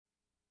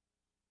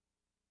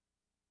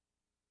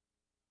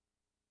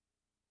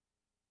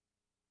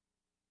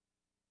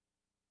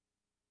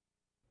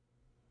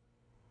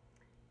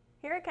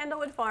Here at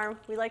Kendallwood Farm,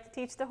 we like to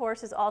teach the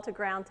horses all to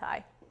ground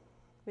tie.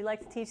 We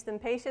like to teach them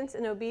patience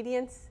and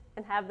obedience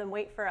and have them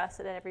wait for us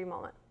at every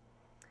moment.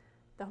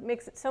 That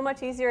makes it so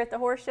much easier at the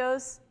horse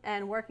shows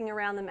and working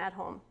around them at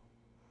home.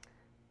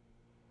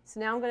 So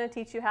now I'm going to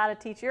teach you how to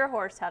teach your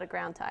horse how to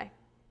ground tie.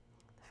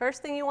 The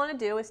first thing you want to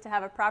do is to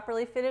have a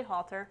properly fitted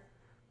halter,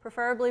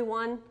 preferably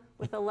one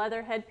with a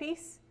leather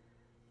headpiece.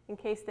 In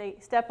case they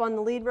step on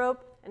the lead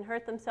rope and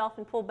hurt themselves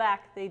and pull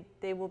back,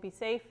 they will be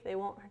safe, they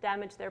won't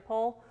damage their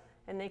pole,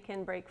 and they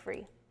can break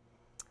free.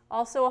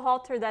 Also a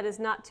halter that is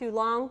not too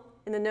long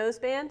in the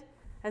noseband,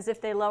 as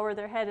if they lower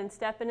their head and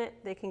step in it,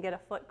 they can get a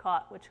foot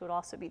caught, which would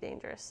also be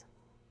dangerous.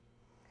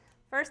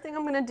 First thing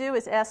I'm going to do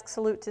is ask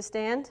Salute to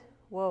stand.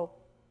 Whoa,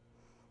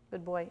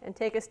 good boy, and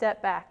take a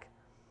step back.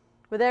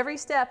 With every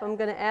step, I'm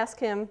going to ask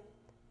him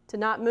to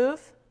not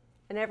move,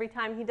 and every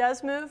time he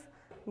does move,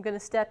 I'm going to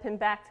step him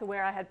back to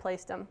where I had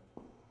placed him.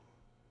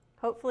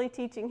 Hopefully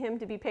teaching him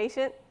to be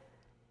patient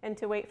and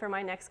to wait for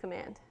my next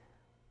command.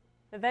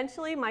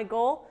 Eventually, my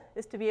goal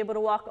is to be able to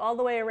walk all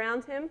the way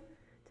around him,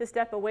 to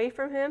step away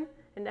from him,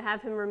 and to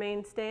have him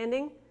remain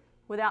standing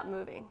without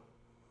moving.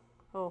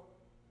 Oh,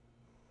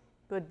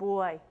 good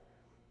boy.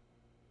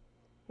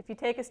 If you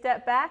take a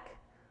step back,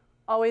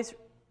 always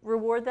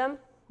reward them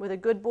with a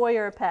good boy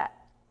or a pat.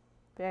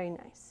 Very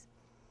nice.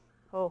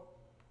 Oh,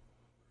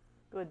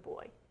 good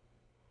boy.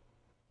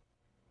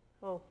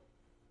 Oh,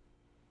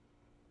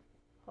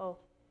 oh.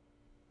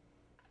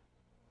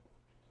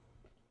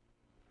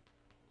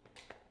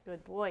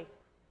 Good boy.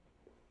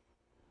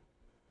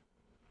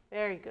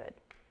 Very good.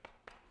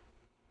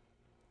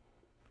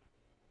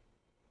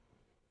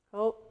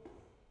 Oh,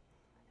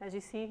 as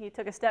you see, he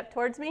took a step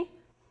towards me,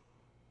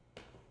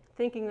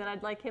 thinking that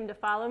I'd like him to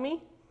follow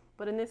me,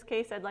 but in this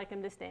case, I'd like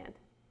him to stand.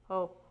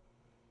 Oh.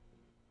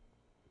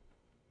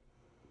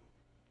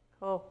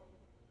 Oh.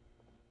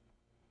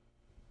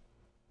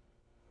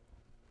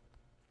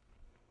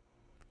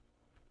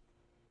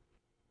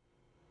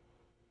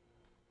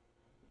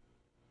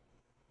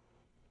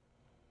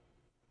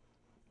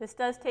 This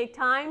does take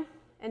time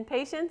and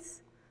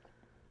patience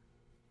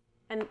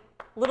and a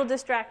little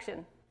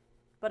distraction,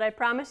 but I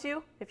promise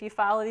you, if you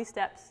follow these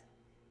steps,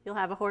 you'll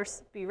have a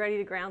horse be ready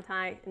to ground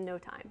tie in no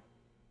time.